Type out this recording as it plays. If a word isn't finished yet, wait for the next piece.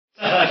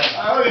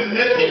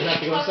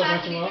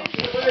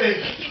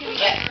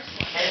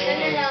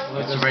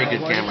It's a very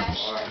good camera.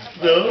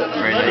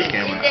 Very nice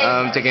camera.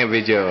 I'm taking a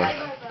video.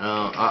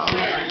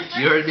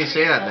 You heard me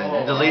say that,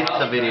 then. Delete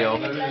the video.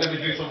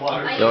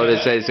 No, they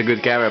say it's a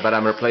good camera, but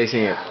I'm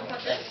replacing it.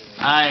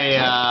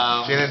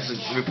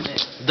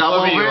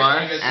 Double over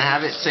and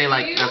have it say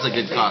like that's a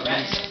good cock.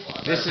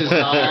 This is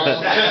all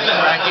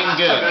cracking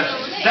good.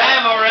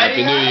 Damn already!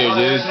 Happy New Year,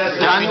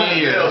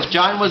 dude.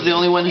 John was the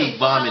only one who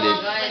vomited.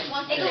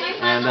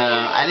 And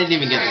I didn't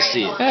even get to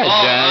see it. Hey,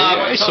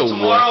 John, you're so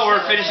tomorrow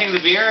we're finishing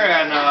the beer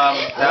and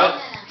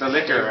the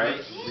liquor,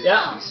 right?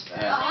 Yeah.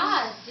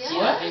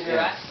 What?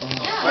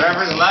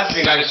 Whatever the last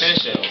thing I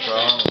finished it,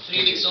 bro.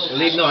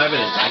 Leave no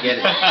evidence. I get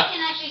it.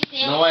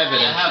 No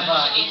evidence. I have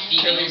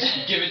 8 demons.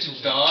 Give it to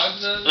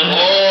dogs.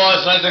 Oh,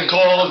 it's nice and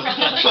cold.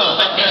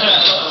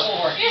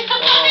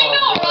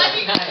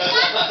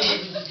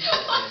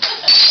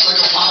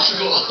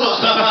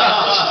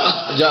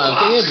 John, I'm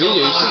taking a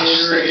video.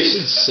 You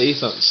should say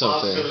something.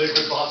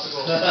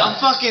 I'm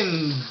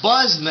fucking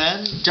buzzed,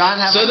 man. John,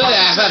 have So a that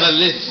I have a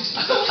list.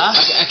 Huh?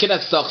 I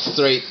cannot talk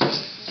straight.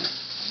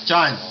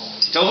 John,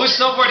 So who's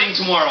snowboarding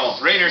tomorrow?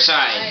 Raider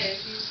side.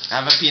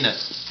 have a peanut.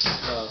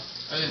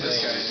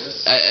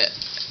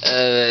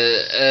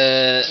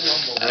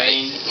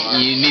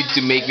 You need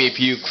to make me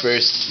puke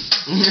first.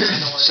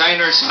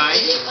 Shiner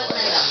side.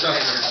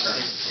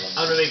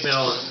 I'm gonna make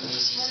melon.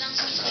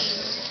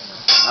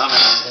 Oh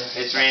man,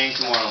 it's raining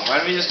tomorrow. Why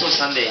don't we just go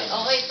Sunday?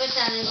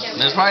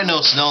 There's probably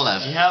no snow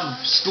left. You have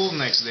school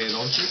next day,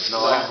 don't you?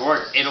 No, I have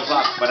work. 8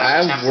 o'clock. But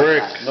I have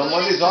work. No,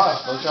 Monday's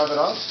off. Don't you have it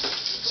off?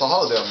 It's a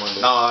holiday on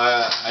Monday. No,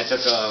 I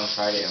took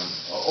Friday on.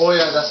 Oh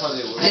yeah, that's how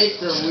they work. I hate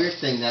the weird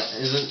thing that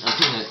isn't a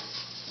peanut.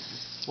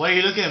 Why are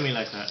you looking at me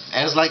like that?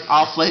 And it's like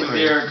off flavor.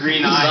 With your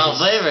green It's eyes. off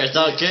flavor. It's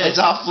not good. It's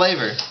off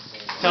flavor.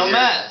 Tell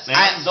Matt.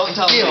 Don't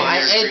tell me. I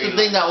ate the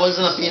thing that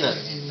wasn't a peanut.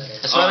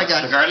 I swear to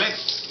God. Garlic?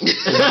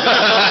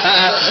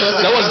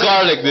 That was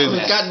garlic, dude.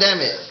 God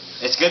damn it.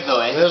 It's good though,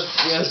 eh?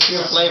 It's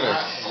pure flavor.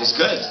 It's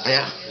good.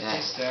 Yeah.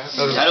 I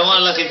don't want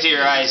to look into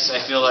your eyes.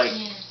 I feel like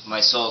my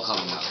soul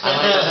coming out.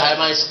 I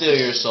might steal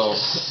your soul.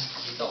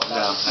 No,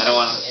 I don't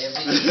want to.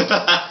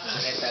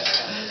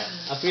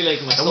 I feel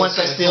like my And once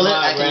I steal it,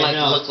 I can right like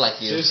now. look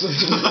like you.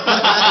 Seriously.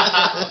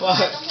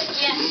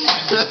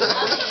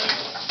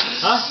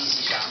 Huh?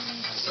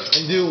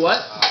 And do what?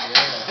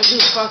 And do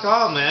fuck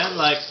all, man.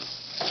 Like,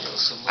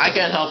 I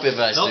can't help it if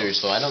I steal Nope. your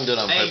soul. I don't do it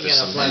on I ain't purpose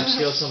gonna plan to sometimes.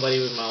 kill somebody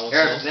with my own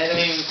Here, soul. let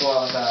me go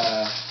out.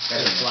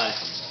 Let it fly.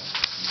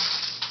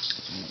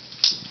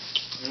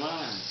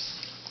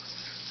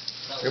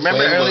 Remember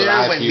When will earlier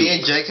I when puke? me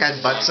and Jake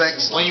had butt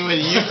sex? When you with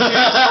you?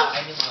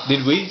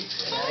 Did we?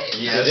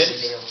 Yes.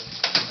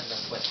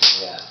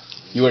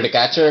 You were the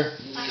catcher?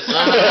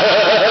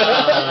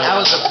 That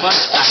was a butt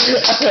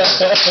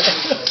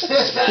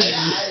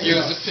You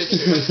was the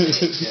pitcher.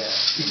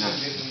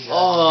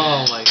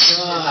 Oh my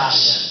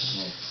gosh.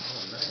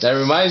 That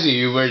reminds me,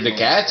 you were the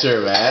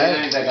catcher,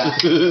 man.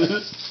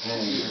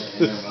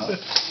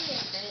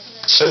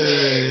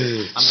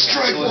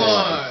 Strike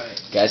one.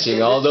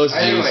 Catching all those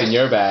views in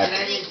your back. In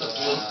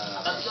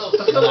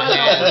my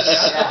hands.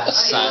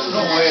 Son.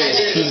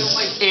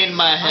 In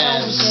my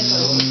hands.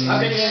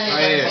 Right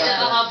here.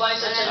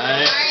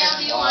 Alright.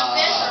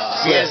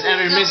 If you guys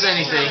ever miss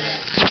anything,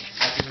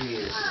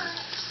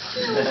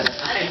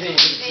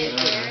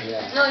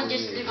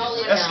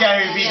 that's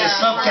Gary B, the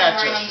sub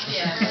catcher.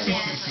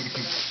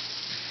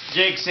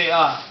 Jake, say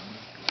ah.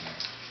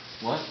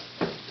 What?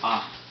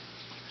 Ah.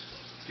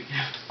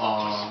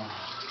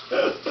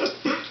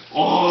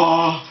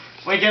 Oh.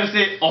 Wait, you gotta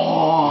say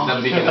oh.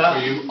 That big enough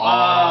for you?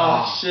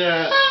 Oh,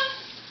 shit.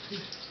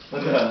 A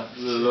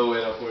little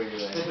way up for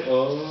you.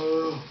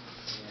 Oh.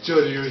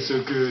 Johnny, you're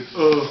so good.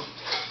 Oh.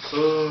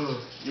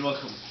 You're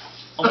welcome.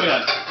 Oh my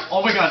god.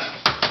 Oh my god.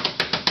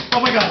 Oh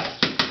my god.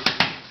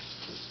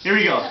 Here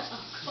we go.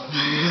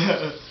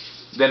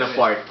 Then a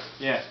fart.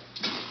 Yeah.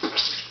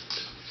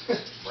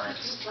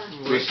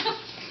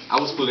 I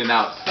was pulling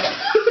out.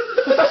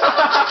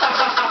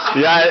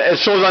 Yeah, it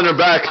shows on your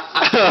back.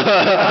 That's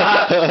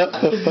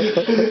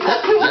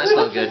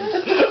not good.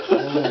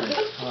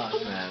 Fuck,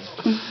 man.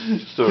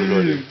 So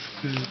good.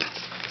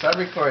 Start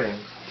recording.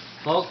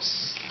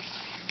 Folks,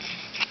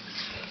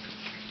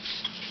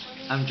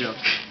 I'm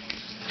joking.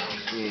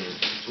 I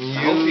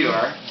hope you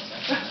are.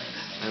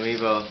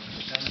 Amiibo.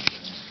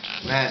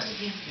 Matt,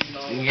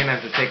 you're gonna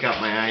have to take out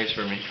my eyes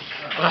for me.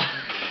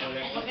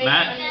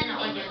 Matt,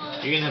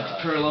 you're gonna have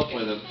to curl up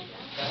with him.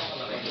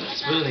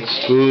 Spooning.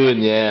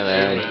 Spoon, yeah,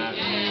 man.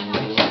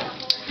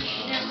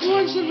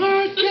 Want some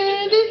hard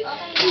candy? I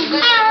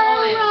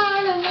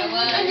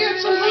got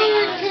some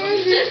hard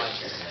candy.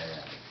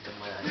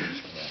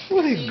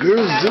 What are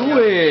girls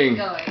doing?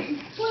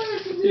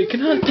 You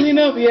cannot clean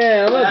up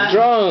yet. I'm not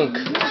drunk.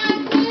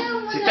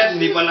 Si Ted,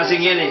 hindi pa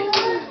lasing yan eh.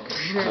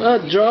 I'm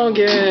not drunk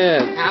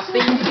yet.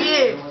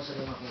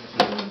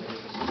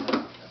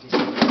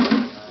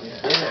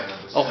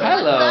 Oh,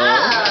 hello.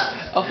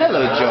 Oh,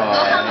 hello, John.